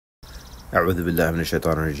A'udhu billahi minash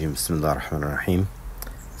shaitanir rajim. Bismillahir rahmanir rahim.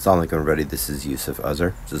 Assalamu alaikum everybody, this is Yousuf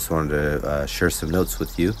Azhar. Just wanted to share some notes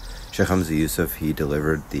with you. Shaykh Hamza Yusuf, he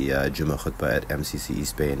delivered the Jummah Khutbah at MCC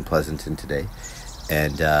East Bay in Pleasanton today.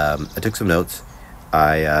 And I took some notes.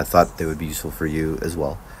 I thought they would be useful for you as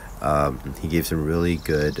well. He gave some really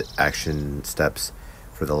good action steps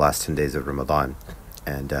for the last 10 days of Ramadan.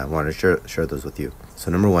 And I wanted to share those with you. So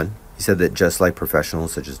number one, he said that just like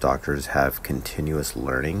professionals such as doctors have continuous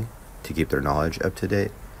learning to keep their knowledge up to date,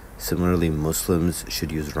 similarly Muslims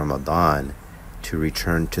should use Ramadan to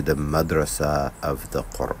return to the madrasa of the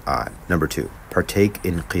Quran. Number two, partake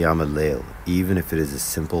in Qiyam al-Layl, even if it is as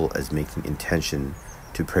simple as making intention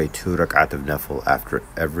to pray 2 rak'at of nafil after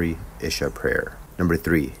every Isha prayer. Number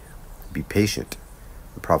three, be patient.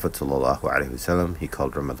 The Prophet ﷺ, he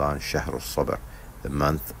called Ramadan Shahr al-Sabr, the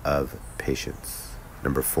month of patience.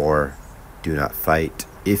 Number four, do not fight.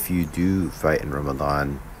 If you do fight in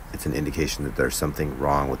Ramadan, it's an indication that there's something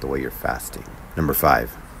wrong with the way you're fasting. Number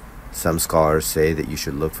five, some scholars say that you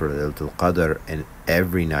should look for Laylatul Qadr in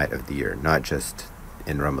every night of the year, not just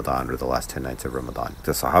in Ramadan or the last 10 nights of Ramadan.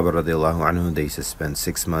 The Sahaba radiallahu anhu, they used to spend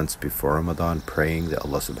 6 months before Ramadan praying that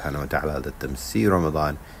Allah subhanahu wa ta'ala let them see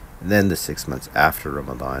Ramadan, and then the 6 months after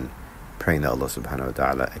Ramadan praying that Allah subhanahu wa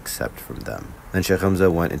ta'ala accept from them. Then Shaykh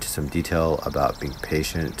Hamza went into some detail about being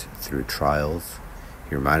patient through trials.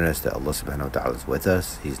 He reminded us that Allah subhanahu wa ta'ala is with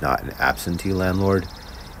us. He's not an absentee landlord.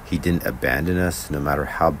 He didn't abandon us no matter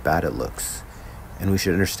how bad it looks. And we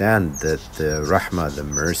should understand that the rahmah, the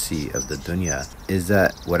mercy of the dunya, is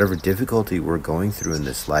that whatever difficulty we're going through in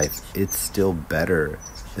this life, it's still better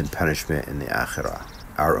than punishment in the akhirah.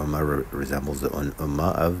 Our ummah resembles the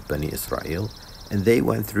ummah of Bani Israel, and they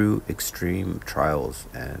went through extreme trials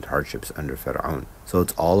and hardships under Fir'aun. So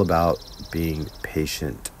it's all about being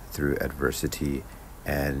patient through adversity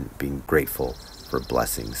and being grateful for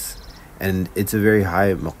blessings. And it's a very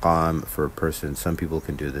high maqam for a person. Some people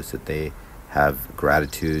can do this, that they have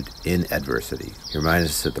gratitude in adversity. He reminds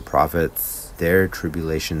us that the prophets, their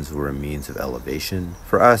tribulations were a means of elevation.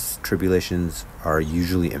 For us, tribulations are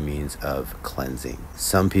usually a means of cleansing.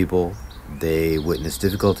 Some people, they witness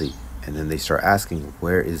difficulty and then they start asking,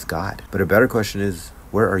 where is God? But a better question is,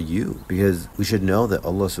 where are you? Because we should know that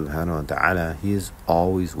Allah subhanahu wa ta'ala, He is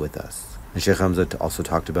always with us. And Shaykh Hamza also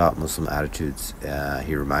talked about Muslim attitudes.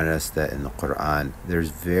 He reminded us that in the Quran, there's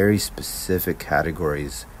very specific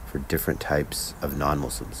categories for different types of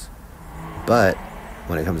non-Muslims. But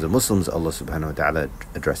when it comes to Muslims, Allah subhanahu wa ta'ala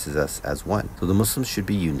addresses us as one. So the Muslims should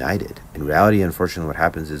be united. In reality, unfortunately, what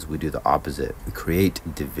happens is we do the opposite. We create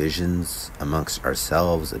divisions amongst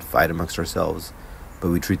ourselves and fight amongst ourselves,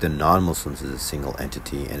 but we treat the non-Muslims as a single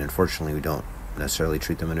entity, and unfortunately, we don't necessarily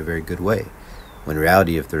treat them in a very good way. When in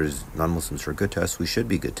reality, if there's non-Muslims who are good to us, we should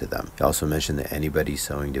be good to them. He also mentioned that anybody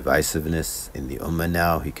sowing divisiveness in the ummah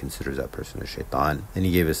now, he considers that person a shaitan. Then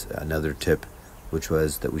he gave us another tip, which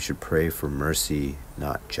was that we should pray for mercy,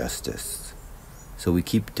 not justice. So we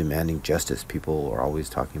keep demanding justice. People are always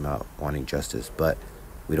talking about wanting justice, but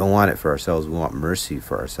we don't want it for ourselves. We want mercy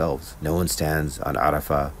for ourselves. No one stands on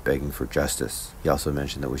Arafah begging for justice. He also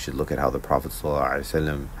mentioned that we should look at how the Prophet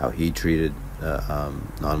ﷺ, how he treated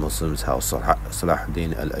non-Muslims, how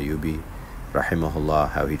Salahuddin al-Ayyubi,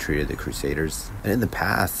 rahimahullah, how he treated the Crusaders. And in the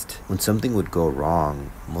past, when something would go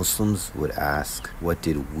wrong, Muslims would ask, what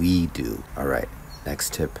did we do? Alright,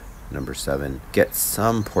 next tip, number 7. Get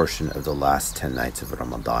some portion of the last 10 nights of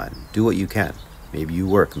Ramadan. Do what you can. Maybe you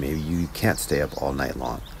work, maybe you can't stay up all night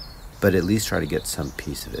long, but at least try to get some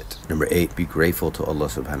piece of it. Number 8, be grateful to Allah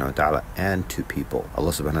subhanahu wa ta'ala and to people.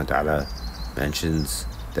 Allah subhanahu wa ta'ala mentions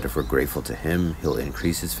that if we're grateful to Him, He'll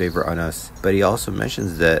increase His favor on us. But He also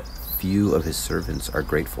mentions that few of His servants are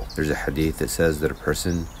grateful. There's a hadith that says that a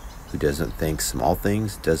person who doesn't thank small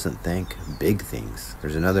things doesn't thank big things.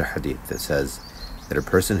 There's another hadith that says that a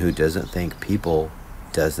person who doesn't thank people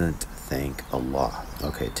doesn't thank Allah.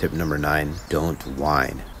 Okay, tip number 9, don't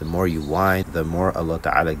whine. The more you whine, the more Allah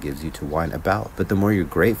Ta'ala gives you to whine about. But the more you're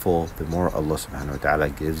grateful, the more Allah Subhanahu wa Ta'ala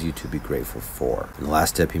gives you to be grateful for. And the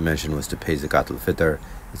last tip he mentioned was to pay Zakatul-Fitr.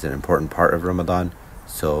 It's an important part of Ramadan,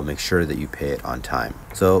 so make sure that you pay it on time.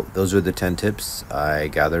 So those are the 10 tips I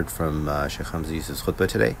gathered from Shaykh Hamza Yusuf's khutbah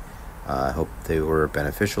today. I hope they were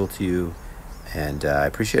beneficial to you, and I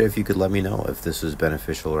appreciate it if you could let me know if this was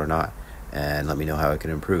beneficial or not, and let me know how I can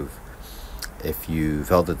improve. If you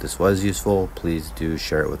felt that this was useful, please do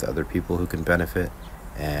share it with other people who can benefit.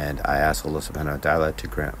 And I ask Allah subhanahu wa ta'ala to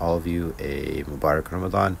grant all of you a Mubarak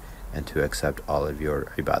Ramadan and to accept all of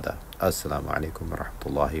your ibadah. Assalamu alaikum wa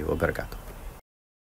rahmatullahi wa barakatuh.